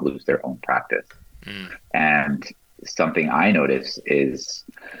not lose their own practice. And something I notice is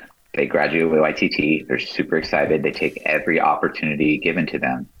they graduate with YTT, they're super excited, they take every opportunity given to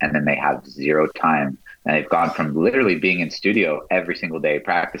them, and then they have zero time. And they've gone from literally being in studio every single day,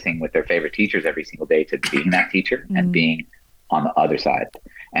 practicing with their favorite teachers every single day, to being that teacher and being on the other side.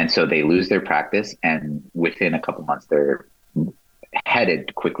 And so they lose their practice, and within a couple months, they're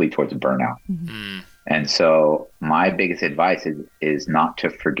headed quickly towards burnout. And so my biggest advice is not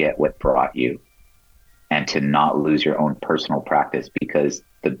to forget what brought you, and to not lose your own personal practice, because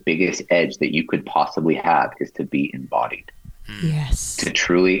the biggest edge that you could possibly have is to be embodied. Yes. to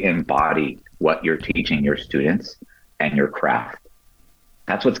truly embody what you're teaching your students and your craft.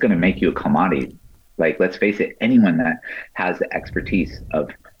 That's what's going to make you a commodity. Like, let's face it, anyone that has the expertise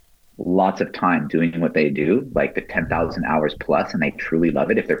of lots of time doing what they do, like the 10,000 hours plus, and they truly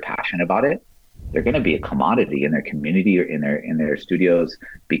love it, if they're passionate about it, they're going to be a commodity in their community or in their studios,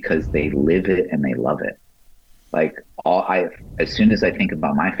 because they live it and they love it. Like, as soon as I think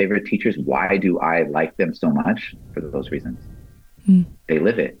about my favorite teachers, why do I like them so much? For those reasons. They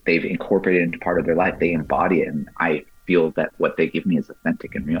live it. They've incorporated it into part of their life. They embody it, and I feel that what they give me is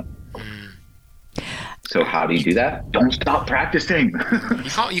authentic and real. So how do you do that? Don't stop practicing.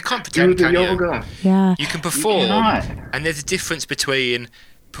 You can't pretend. Do the yoga. Yeah. You can perform, and there's a difference between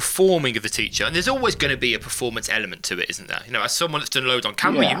performing of the teacher, and there's always going to be a performance element to it, isn't there? You know, as someone that's done loads on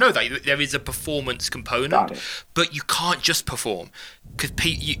camera, you know that there is a performance component, but you can't just perform because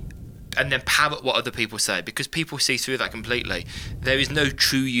and then parrot what other people say, because people see through that completely. There is no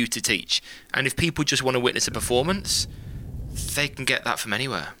true you to teach, and if people just want to witness a performance, they can get that from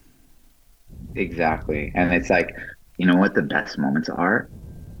anywhere. Exactly. And it's like, you know what the best moments are?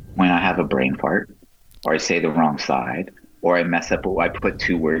 When I have a brain fart, or I say the wrong side, or I mess up, I put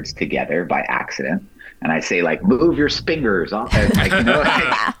two words together by accident, and I say, like, move your fingers off, like, you know,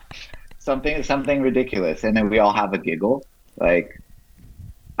 like, something ridiculous, and then we all have a giggle. Like,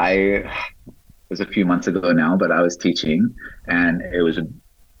 it was a few months ago now, but I was teaching, and it was a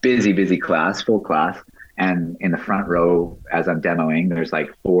busy class, full class. And in the front row, as I'm demoing, there's like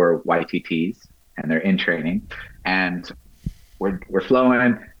 4 YTTs, and they're in training, and we're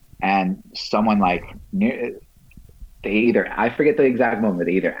flowing, and someone like I forget the exact moment,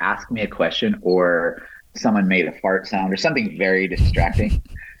 they either asked me a question or someone made a fart sound or something very distracting.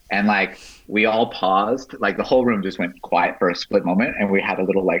 And like, we all paused, like the whole room just went quiet for a split moment, and we had a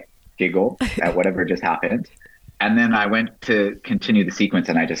little like giggle at whatever just happened. And then I went to continue the sequence,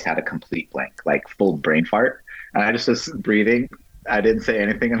 and I just had a complete blank, like full brain fart. And I just was breathing. I didn't say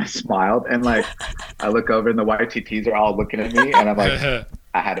anything, and I smiled. And like, I look over, and the YTTs are all looking at me, and I'm like,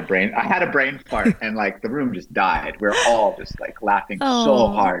 I had a brain fart, and like the room just died. We're all just like laughing so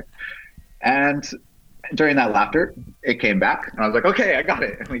hard. And during that laughter, it came back, and I was like, okay, I got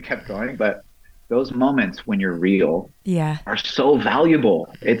it. And we kept going. But those moments when you're real are so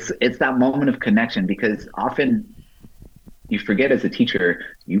valuable. It's that moment of connection, because often you forget as a teacher,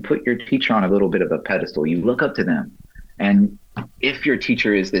 you put your teacher on a little bit of a pedestal. You look up to them. And if your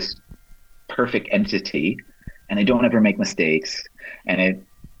teacher is this perfect entity and they don't ever make mistakes, and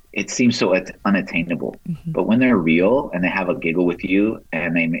it seems so unattainable, but when they're real and they have a giggle with you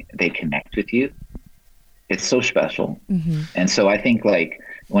and they connect with you, it's so special. And so I think, like,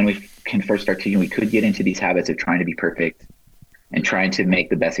 when we can first start teaching, we could get into these habits of trying to be perfect and trying to make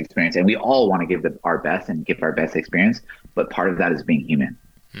the best experience. And we all want to give our best and give our best experience, but part of that is being human.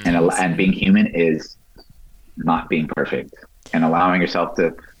 And being human is not being perfect, and allowing yourself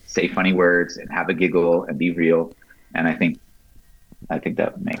to say funny words and have a giggle and be real. And I think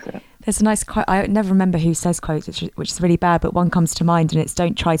that makes it. There's a nice quote. I never remember who says quotes, which is really bad, but one comes to mind, and it's,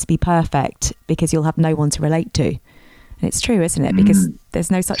 don't try to be perfect, because you'll have no one to relate to. And it's true, isn't it? Because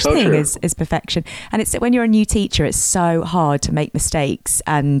there's no such thing as perfection. And it's when you're a new teacher, it's so hard to make mistakes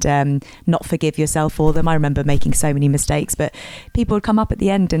and not forgive yourself for them. I remember making so many mistakes, but people would come up at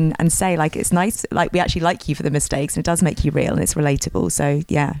the end and say, like, it's nice, like, we actually like you for the mistakes, and it does make you real, and it's relatable. So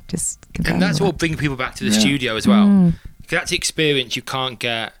yeah, just confirm. And that's what brings people back to the studio as well. That's the experience you can't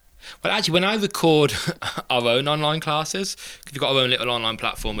get. Well, actually, when I record our own online classes, because we've got our own little online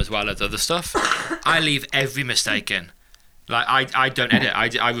platform as well as other stuff, I leave every mistake in. Like, I don't edit.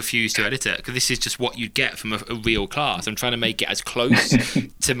 I refuse to edit it, because this is just what you get from a real class. I'm trying to make it as close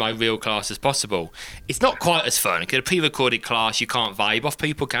to my real class as possible. It's not quite as fun, because a pre-recorded class, you can't vibe off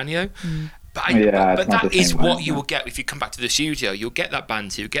people, can you? But that is what you will get if you come back to the studio. You'll get that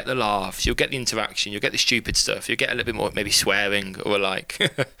banter, you'll get the laughs, you'll get the interaction, you'll get the stupid stuff, you'll get a little bit more maybe swearing or like.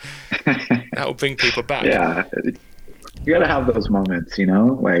 That will bring people back. Yeah, you gotta have those moments, you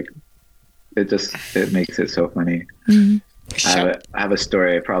know, like it makes it so funny. I have a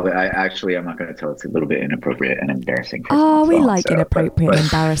story. I'm not going to tell. It's a little bit inappropriate and embarrassing. We like inappropriate and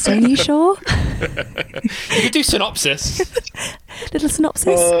embarrassing. Are you sure? You could do synopsis. Little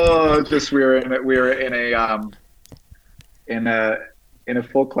synopsis. Oh, just we were in a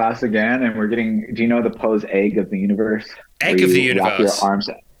full class again, and we're getting. Do you know the pose egg of the universe? Egg of the universe.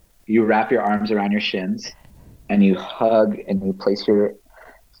 You wrap your arms around your shins, and you hug, and you place your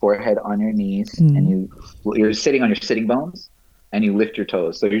forehead on your knees, and you're sitting on your sitting bones, and you lift your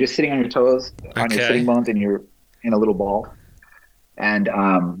toes. So you're just sitting on your toes, on your sitting bones, and you're in a little ball. And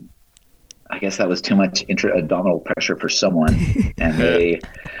I guess that was too much abdominal pressure for someone, and they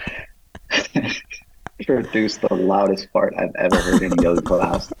produced the loudest fart I've ever heard in a yoga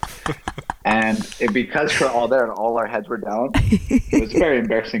class. And because we're all there and all our heads were down, it was a very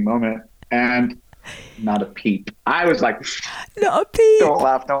embarrassing moment. And not a peep. I was like, not a peep. Don't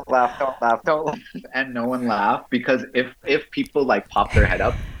laugh, don't laugh, don't laugh, don't laugh. And no one laughed, because if people like popped their head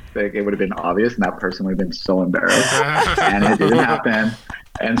up, like, it would have been obvious, and that person would have been so embarrassed. And it didn't happen.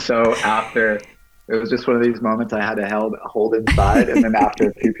 And so after, it was just one of these moments I had to hold inside. And then after,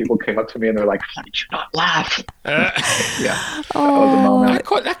 a few people came up to me and they're like, "How did you not laugh?" Yeah, that was a moment. I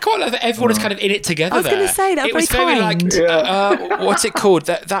quite like that everyone was kind of in it together. I was going to say that. It was very kind. like what's it called?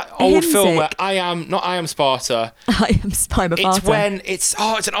 That old film where I am Sparta. I'm a It's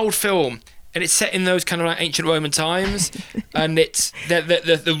an old film. And it's set in those kind of like ancient Roman times, and it's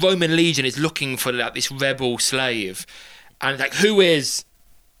the Roman legion is looking for like this rebel slave, and like, who is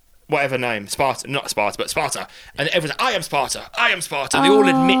whatever name, not Sparta, but Sparta, and everyone's like, I am Sparta. And they all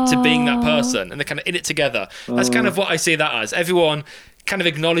admit to being that person, and they're kind of in it together. That's kind of what I see that as. Everyone kind of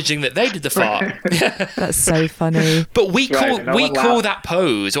acknowledging that they did the fart. That's so funny. But we call that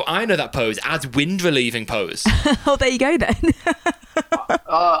pose, or I know that pose as wind relieving pose. Oh, there you go then.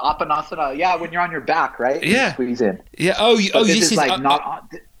 Apanasana. Yeah, when you're on your back, right? Yeah. You squeeze in. Yeah. This is like not on.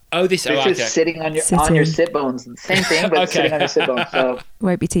 This is sitting on your sit bones. Same thing, but sitting on your sit bones. So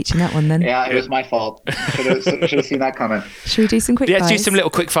won't be teaching that one then. Yeah, it was my fault. Should have seen that coming. Should we do some quick fires? Let's do some little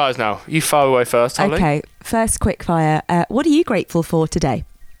quick fires now. You fire away first, Holly. Okay, first quick fire. What are you grateful for today?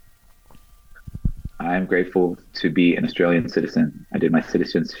 I'm grateful to be an Australian citizen. I did my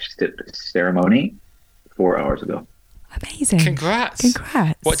citizenship ceremony 4 hours ago. Amazing. Congrats.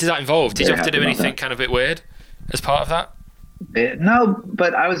 What does that involve? Did you have to do anything kind of a bit weird as part of that? No,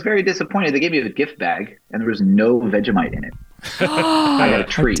 but I was very disappointed. They gave me a gift bag, and there was no Vegemite in it. I got a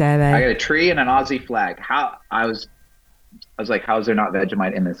tree. I got a tree and an Aussie flag. I was like, how is there not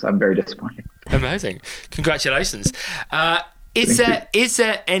Vegemite in this? I'm very disappointed. Amazing. Congratulations. Is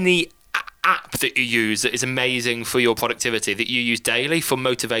there any app that you use that is amazing for your productivity, that you use daily for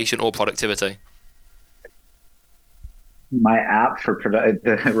motivation or productivity? My app for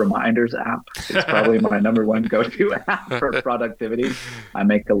the reminders app is probably my number one go-to app for productivity. I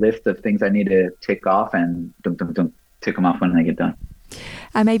make a list of things I need to tick off and tick them off when I get done.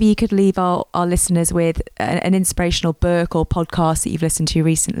 And maybe you could leave our listeners with an inspirational book or podcast that you've listened to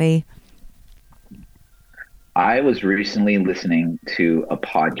recently. I was recently listening to a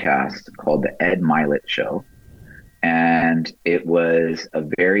podcast called The Ed Mylett Show. And it was a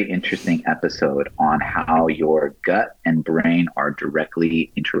very interesting episode on how your gut and brain are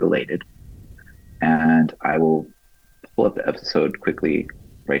directly interrelated. And I will pull up the episode quickly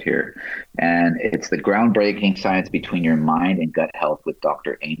right here. And it's the groundbreaking science between your mind and gut health with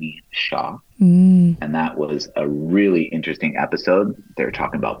Dr. Amy Shah. And that was a really interesting episode. They were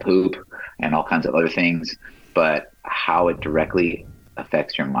talking about poop and all kinds of other things, but how it directly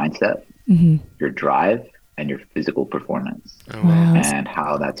affects your mindset, your drive, and your physical performance, and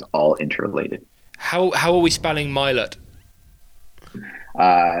how that's all interrelated. How are we spelling Mylett?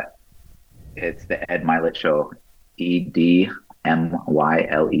 It's the Ed Mylett Show, EDMYLETT.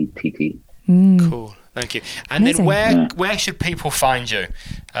 Cool, thank you. And amazing. Then where should people find you,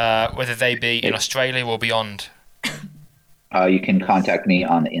 whether they be in Australia or beyond? You can contact me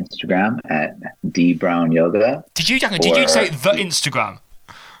on the Instagram at DBrownYoga. Did you say the Instagram?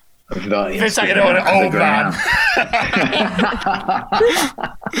 It's like an old man.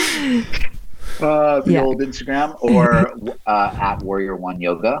 The old Instagram, or at Warrior One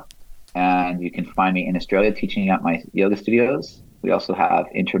Yoga. And you can find me in Australia teaching at my yoga studios. We also have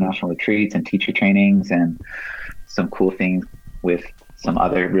international retreats and teacher trainings and some cool things with some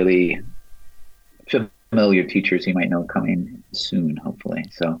other really familiar teachers you might know coming soon, hopefully.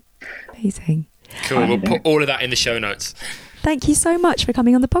 So amazing. Cool. We'll put all of that in the show notes. Thank you so much for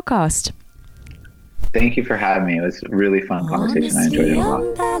coming on the podcast. Thank you for having me. It was a really fun conversation. I enjoyed it a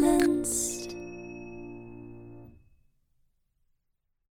lot.